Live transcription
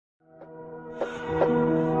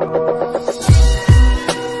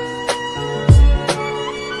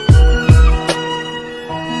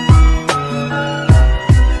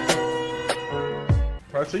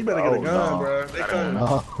so you better get a gun, bro. They coming.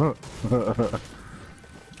 No.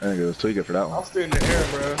 I think it was tweaking for that one. I'm still in the air,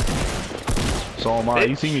 bro. So am I.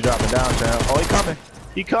 You see me dropping down, Shamm. Oh, he coming.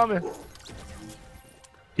 He coming.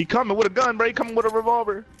 He coming with a gun, bro. He coming with a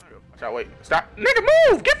revolver. Wait. Stop. Nigga,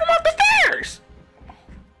 move! Get from up the stairs!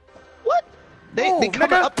 What? They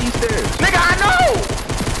coming up these stairs. Nigga, I know!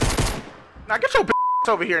 Now get your bitch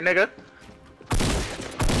over here, nigga.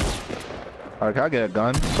 Alright, can I get a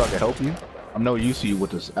gun so I can help you? I'm no use to you with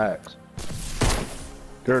this axe.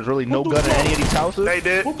 There's really no gun in any of these houses? They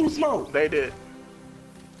did. Who threw smoke? They did.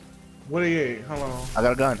 What are you? Hold on. I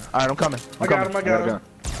got a gun. Alright, I'm coming. I got him. I got him.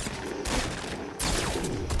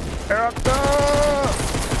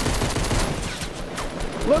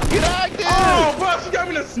 Let's get active! Oh, bro, she got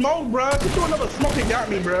me the smoke, bro. She threw another smoke and got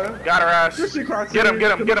me, bro. Got her ass. This shit Get him,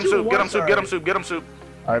 get him, get him, soup, get him, soup, get him, soup, get him, soup.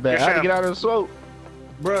 Alright, man, I had to get out of the smoke.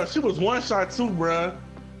 Bro, she was one shot too, bro.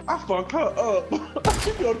 I fucked her up.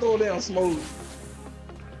 She gonna throw down smoke.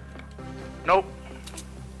 Nope.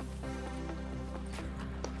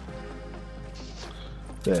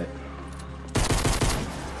 Yeah.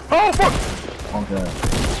 Oh, fuck! Okay.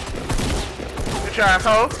 Get your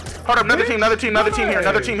asshole. Hold up, another team, another team, another team here,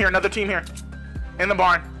 another team here, another team here. In the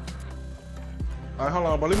barn. Alright, hold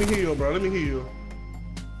on, bro. Let me heal, bro. Let me heal.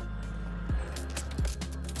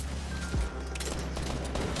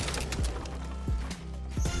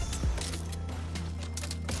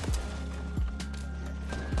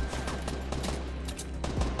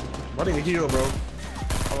 I need to heal, bro.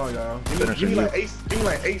 Hold on, y'all. Give me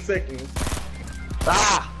like 8 seconds.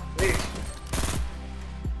 Ah!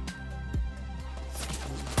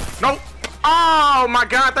 Nope. Oh my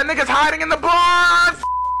god, that nigga's hiding in the barn!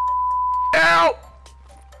 Help!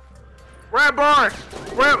 Red barn!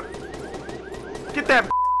 Red... Get that.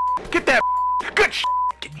 Get that. Good shit.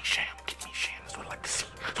 Get me Shamm. Get me Shamm. That's what I like to see.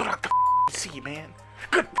 That's what I like to see, man.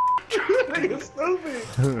 Good Nigga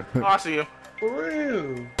stupid. Oh, I see you. For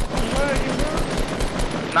real. I'm lagging,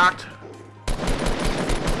 bro. Knocked.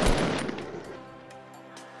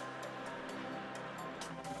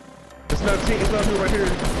 It's not team. It's not me right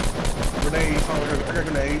here. Grenades. Oh, I got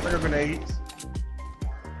grenades. I got grenades.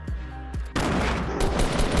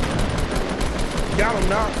 Got him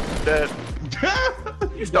knocked. Dead.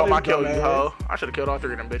 You stole my kill, you hoe. I should have killed all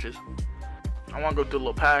 3 of them bitches. I want to go through the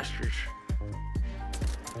little pastures.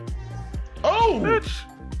 Oh! Bitch.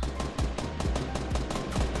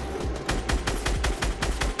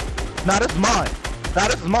 Nah, this is mine. Nah,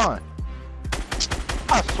 this is mine.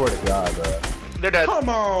 I swear to God, bro. They're dead. Come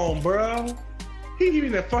on, bro. He gave me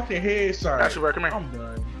that fucking headshot. That should work. Come here. I'm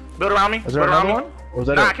done. Build around me. Is there another one? Or was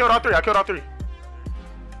that Nah, it? I killed all 3. I killed all 3.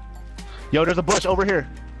 Yo, there's a bush over here.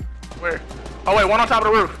 Where? Oh wait, one on top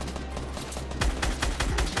of the roof.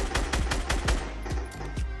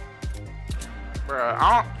 Bruh,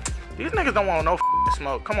 I don't... These niggas don't want no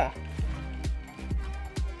smoke. Come on.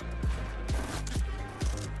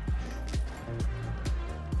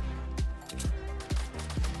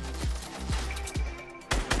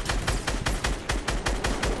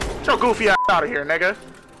 Get your goofy ass out of here, nigga.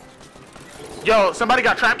 Yo, somebody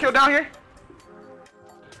got trap killed down here?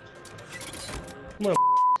 Come on,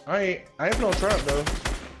 I ain't no trap though.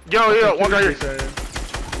 Yo, one right here.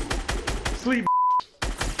 Sleep.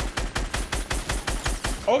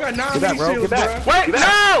 Oh, I got 9 Get back, bro. shields, Get back. bro. Wait,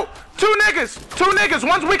 no! 2 niggas! 2 niggas!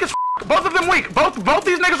 One's weak as f. Both of them weak. Both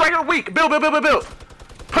these niggas right here weak. Build.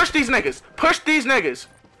 Push these niggas. Push these niggas.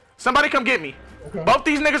 Somebody come get me. Okay. Both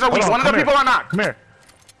these niggas are weak. One of the people are not. Come here.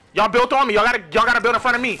 Y'all built on me. Y'all gotta build in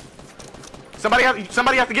front of me. Somebody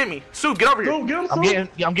has to get me. Sue, get over here. Go, get him, I'm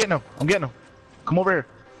getting him. I'm getting him. Come over here.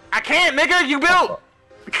 I can't, nigga. You built.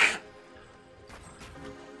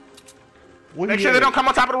 Make sure they don't come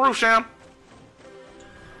on top of the roof, Shamm.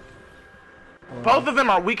 Both of them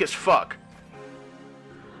are weak as fuck.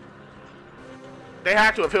 They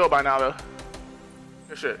had to have healed by now, though.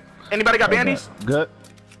 Good shit. Anybody got bandies? Good.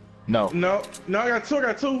 No. No, I got 2.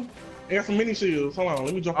 I got some mini shields. Hold on,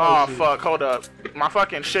 let me jump Oh on. fuck, hold up. My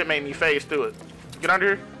fucking shit made me phase through it. Get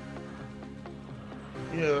under here.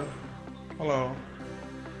 Yeah. Hold on.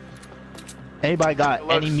 Anybody got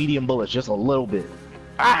any medium bullets? Just a little bit.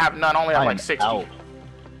 I have none. Only have like 60. Out.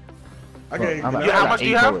 Okay. How much do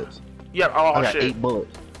you have? Bullets. Yeah. Oh I got shit. 8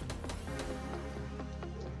 bullets.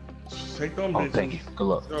 Take them, Oh, thank you. Good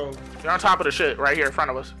luck. So, You're on top of the shit right here in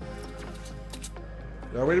front of us.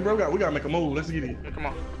 y'all ready, bro? We gotta make a move. Let's get it. Yeah, come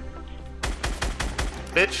on.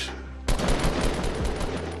 Bitch.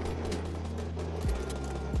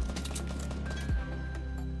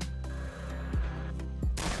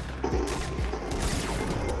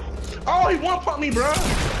 Oh, he one-pump me, bro.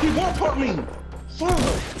 He one-pump me. Fuck.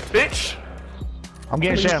 Bitch. I'm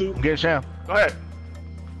getting Put me in Shamm. suit. I'm getting Shamm. Go ahead.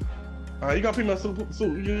 You gotta put me in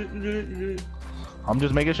suit. You good. I'm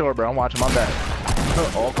just making sure, bro. I'm watching my back.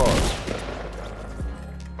 All calls.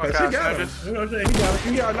 Okay, He got him. snitches. You know what I'm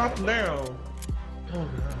saying? He got knocked him down. Oh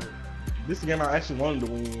god. This is the game I actually wanted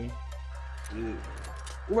to win. Yeah.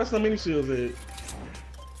 Where's the mini shields at?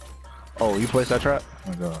 Oh, you placed that trap? Oh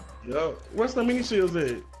my god. Yo, where's the mini shields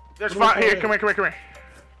at? There's five here. Come here. Come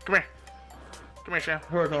here, Shamm.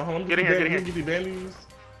 Hold on. Get in here. Get the bandies.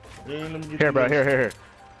 Let me get Here, bro. Here.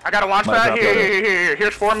 I got a launch Might pad. drop Here.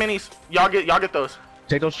 Here's 4 minis. Y'all get those.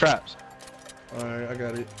 Take those traps. Alright, I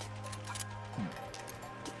got it.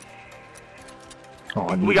 Oh,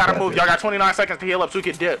 I We gotta move. Y'all got 29 seconds to heal up so we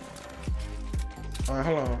can dip. Alright,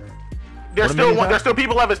 hold on. There's still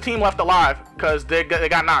people of his team left alive because they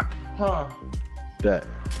got knocked. Huh. Bet.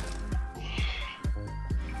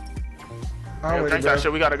 I'm ready, Drink bro. that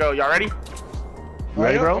shit. We gotta go. Y'all ready? You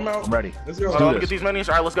ready, bro? I'm out. I'm ready. Let's go. Let me get these minis.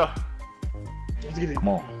 All right, let's go. Let's get it. Come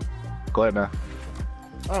on. Go ahead, man.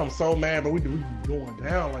 I'm so mad, but we going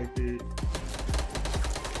down like that.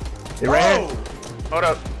 It ran. Hold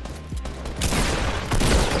up.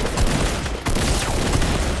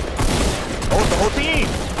 Oh, it's the whole team.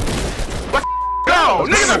 Let's go.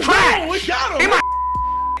 Niggas are trash. We got him. He my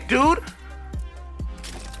dude.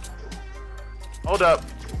 Hold up.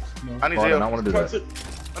 No. I need Oh, I to. don't want to do that.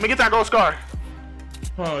 Let me get that gold scar.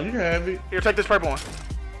 Huh, you can have it. Here, take this purple one.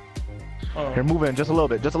 Here, move in just a little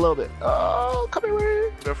bit. Oh, come here,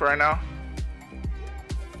 Ray. Good for right now.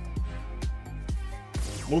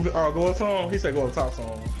 Move it. Oh, go up song. He said go up top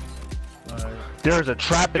song. Alright. There's a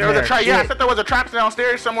trap in There was there. a trap. Yeah, I Shit. said there was a trap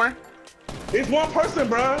downstairs somewhere. It's one person,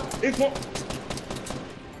 bruh. It's one.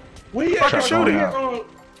 We Fucking shooting.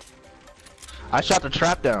 I shot the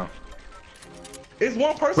trap down. It's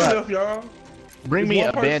one person Bruh. left, y'all. Bring It's me one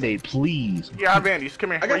a person. band-aid, please. Yeah, I have bandies.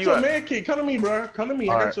 Come here. I Where got you your at? med kit. Come to me, bruh. Come to me.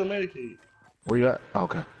 I Alright. got your med kit. Where you at? Oh,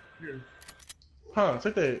 okay. Here. Huh,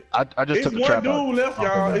 take that. I just It's took the one trap dude out. left, Okay,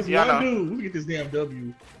 y'all. man. It's Yeah, I one know. dude. We can get this damn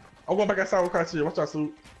W. I'm going back outside with criteria. Watch out,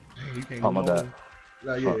 suit. Dang, you can't Oh, go my on. bad.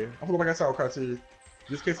 Like, yeah. I'm going back outside with criteria.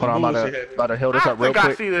 Just in case Hold some on, I'm bullshit happens. about to heal this I up real think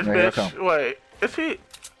quick. I see this There you bitch. come. Wait, is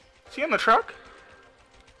he in the truck?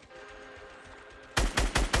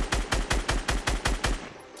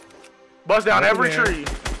 Buzz down every man. tree.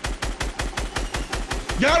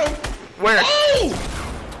 Got him. Where?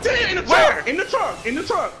 Oh! Damn, in the Where? truck. In the truck. In the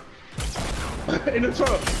truck. In the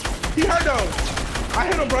truck. He hurt though. I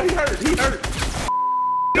hit him, bro. He hurt.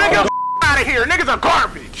 Nigga, out of here. Niggas are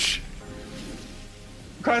garbage.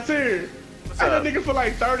 Criteria. I had that nigga for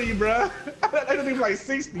like 30, bro. I had that nigga for like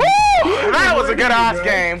 60. Woo! That was a good ass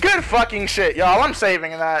game. Good fucking shit, y'all. I'm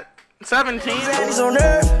saving that. 17. Daddy's on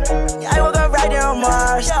Earth. Yeah, I woke up right there on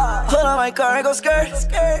Mars. Pull on my car and go skirt.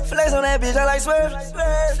 Flex on that bitch, I like swerve.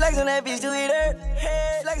 Flex on that bitch, do it hurt.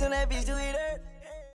 Flex on that bitch, do it hurt.